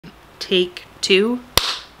take 2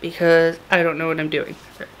 because I don't know what I'm doing.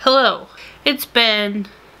 Hello. It's been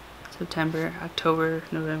September, October,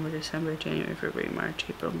 November, December, January, February, March,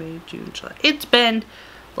 April, May, June, July. It's been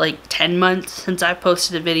like 10 months since I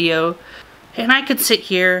posted a video. And I could sit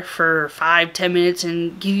here for 5-10 minutes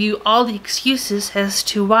and give you all the excuses as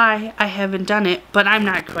to why I haven't done it, but I'm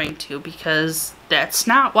not going to because that's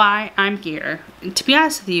not why I'm here. And to be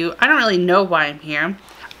honest with you, I don't really know why I'm here.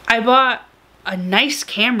 I bought a nice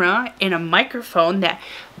camera and a microphone that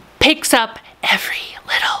picks up every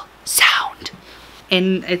little sound.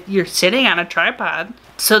 And you're sitting on a tripod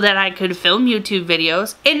so that I could film YouTube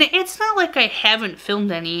videos. And it's not like I haven't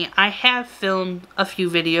filmed any. I have filmed a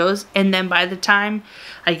few videos, and then by the time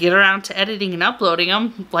I get around to editing and uploading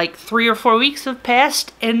them, like 3 or 4 weeks have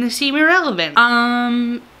passed and they seem irrelevant.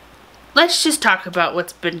 Let's just talk about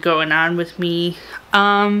what's been going on with me.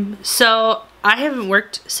 So I haven't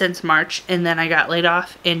worked since March, and then I got laid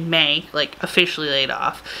off in May, like officially laid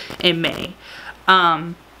off in May.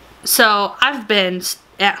 So I've been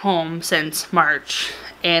at home since March,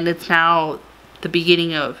 and it's now the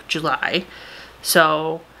beginning of July.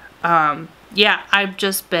 So, yeah, I've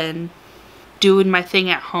just been doing my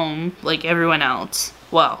thing at home like everyone else.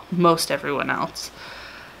 Well, most everyone else.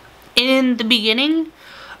 In the beginning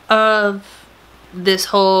of this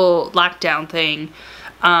whole lockdown thing,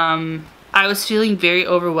 I was feeling very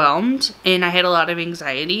overwhelmed, and I had a lot of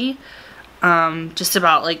anxiety, just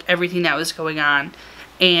about like everything that was going on.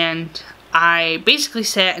 And I basically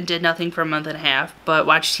sat and did nothing for a month and a half, but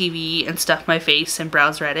watched TV and stuffed my face and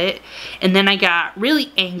browsed Reddit. And then I got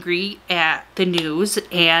really angry at the news,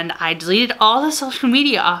 and I deleted all the social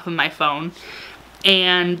media off of my phone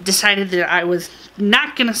and decided that I was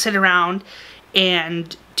not going to sit around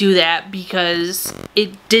and do that because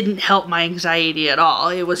it didn't help my anxiety at all.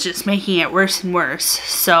 It was just making it worse and worse.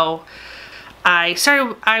 So I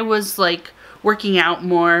was like working out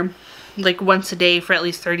more, like once a day for at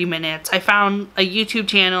least 30 minutes. I found a YouTube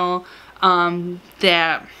channel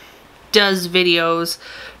that does videos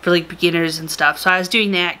for like beginners and stuff. So I was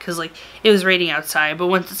doing that because like it was raining outside, but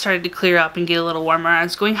once it started to clear up and get a little warmer, I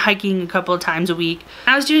was going hiking a couple of times a week.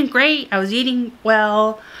 I was doing great. I was eating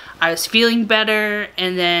well. I was feeling better,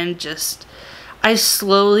 and then just I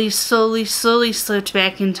slowly slipped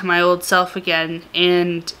back into my old self again,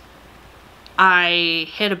 and I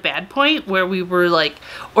hit a bad point where we were like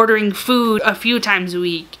ordering food a few times a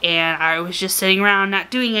week, and I was just sitting around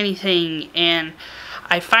not doing anything, and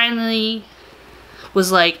I finally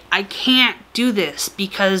was like, I can't do this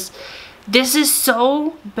because this is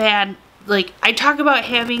so bad. Like, I talk about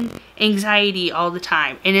having anxiety all the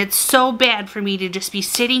time, and it's so bad for me to just be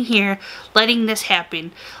sitting here letting this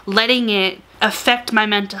happen, letting it affect my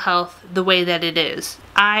mental health the way that it is.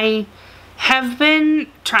 I have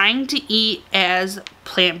been trying to eat as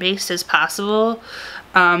plant-based as possible.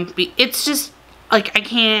 It's just like I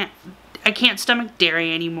can't stomach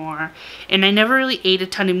dairy anymore, and I never really ate a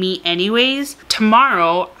ton of meat anyways.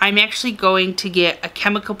 Tomorrow I'm actually going to get a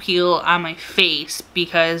chemical peel on my face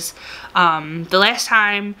because the last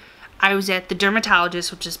time I was at the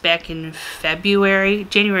dermatologist, which is back in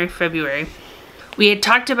January, February, we had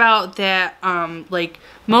talked about that like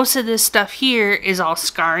most of this stuff here is all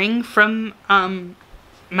scarring from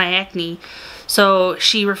my acne. So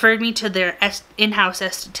she referred me to their in-house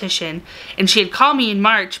esthetician, and she had called me in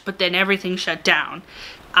March, but then everything shut down.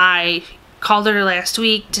 I called her last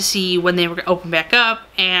week to see when they were going to open back up,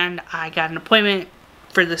 and I got an appointment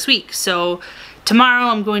for this week. So tomorrow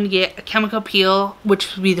I'm going to get a chemical peel,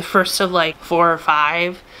 which would be the first of like 4 or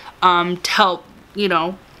 5, to help, you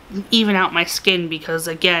know, even out my skin, because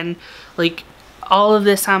again, like all of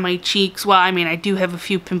this on my cheeks, well, I mean, I do have a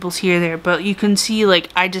few pimples here and there, but you can see like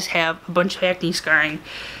I just have a bunch of acne scarring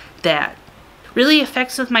that really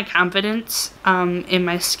affects with my confidence in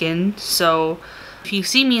my skin. So if you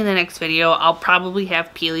see me in the next video, I'll probably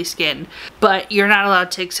have peely skin, but you're not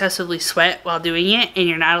allowed to excessively sweat while doing it, and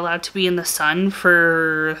you're not allowed to be in the sun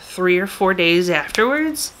for 3 or 4 days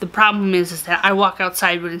afterwards. The problem is that I walk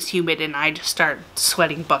outside when it's humid and I just start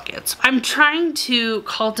sweating buckets. I'm trying to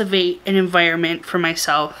cultivate an environment for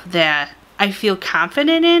myself that I feel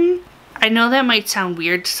confident in. I know that might sound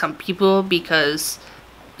weird to some people because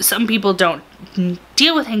some people don't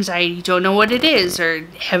deal with anxiety, don't know what it is, or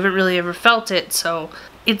haven't really ever felt it, so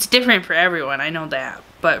it's different for everyone, I know that.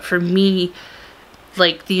 But for me,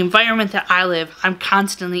 like the environment that I live, I'm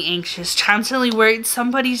constantly anxious, constantly worried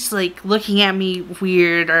somebody's like looking at me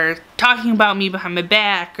weird or talking about me behind my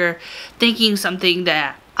back or thinking something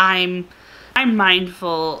that I'm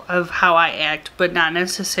mindful of how I act, but not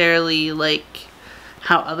necessarily like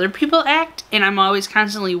how other people act, and I'm always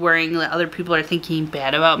constantly worrying that other people are thinking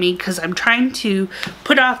bad about me because I'm trying to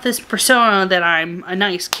put off this persona that I'm a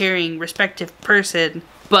nice, caring, respectful person,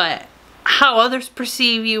 but how others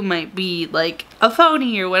perceive you might be like a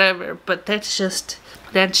phony or whatever. But that's just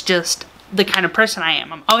the kind of person I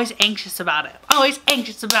am. I'm always anxious about it. Always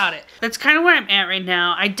anxious about it. That's kind of where I'm at right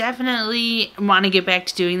now. I definitely want to get back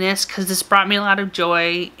to doing this because this brought me a lot of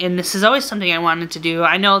joy, and this is always something I wanted to do.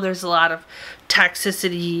 I know there's a lot of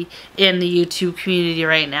toxicity in the YouTube community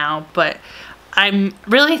right now, but I'm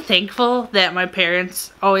really thankful that my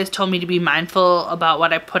parents always told me to be mindful about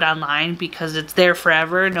what I put online because it's there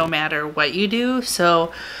forever no matter what you do.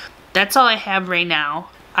 So that's all I have right now.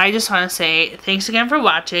 I just want to say thanks again for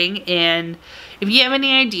watching, and if you have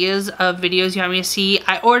any ideas of videos you want me to see,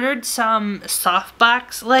 I ordered some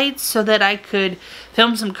softbox lights so that I could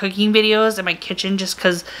film some cooking videos in my kitchen just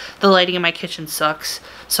because the lighting in my kitchen sucks.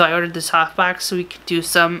 So I ordered the softbox so we could do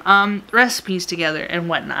some recipes together and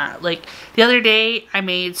whatnot. Like the other day I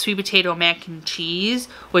made sweet potato mac and cheese,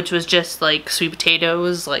 which was just like sweet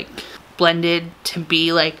potatoes like blended to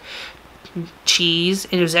be like cheese,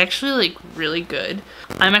 and it was actually like really good.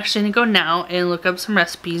 I'm actually gonna go now and look up some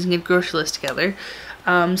recipes and get a grocery list together.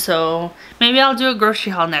 So maybe I'll do a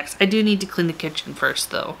grocery haul next. I do need to clean the kitchen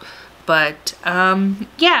first though. But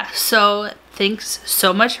yeah, so thanks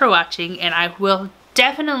so much for watching, and I will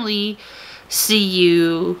definitely see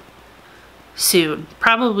you soon,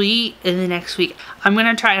 probably in the next week. I'm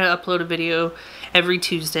gonna try to upload a video every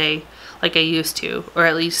Tuesday like I used to, or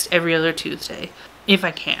at least every other Tuesday. If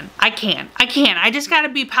I can. I can. I just gotta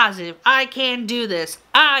be positive. I can do this.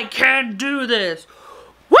 I can do this.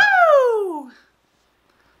 Woo!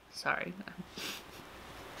 Sorry.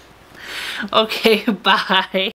 Okay, bye.